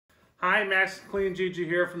Hi, Max Clean Gigi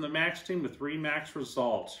here from the Max team with Remax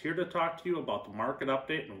Results. Here to talk to you about the market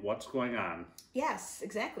update and what's going on. Yes,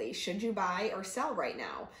 exactly. Should you buy or sell right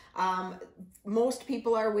now? Most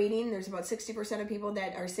people are waiting. There's about 60% of people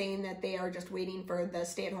that are saying that they are just waiting for the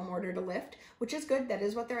stay-at-home order to lift, which is good. That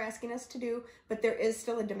is what they're asking us to do. But there is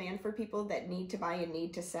still a demand for people that need to buy and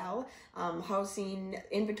need to sell. Housing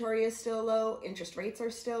inventory is still low. Interest rates are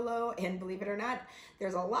still low. And believe it or not,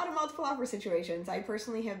 there's a lot of multiple offer situations. I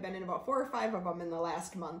personally have been in about 4 or 5 of them in the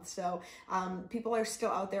last month. So people are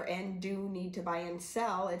still out there and do need to buy and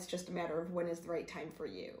sell. It's just a matter of when is the right time for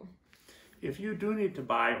you. If you do need to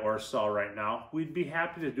buy or sell right now, we'd be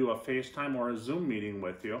happy to do a FaceTime or a Zoom meeting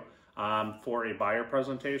with you for a buyer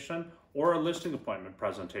presentation or a listing appointment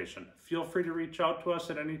presentation. Feel free to reach out to us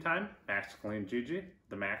at any time. Max Clean Gigi,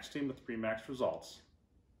 the Max team with Remax Results.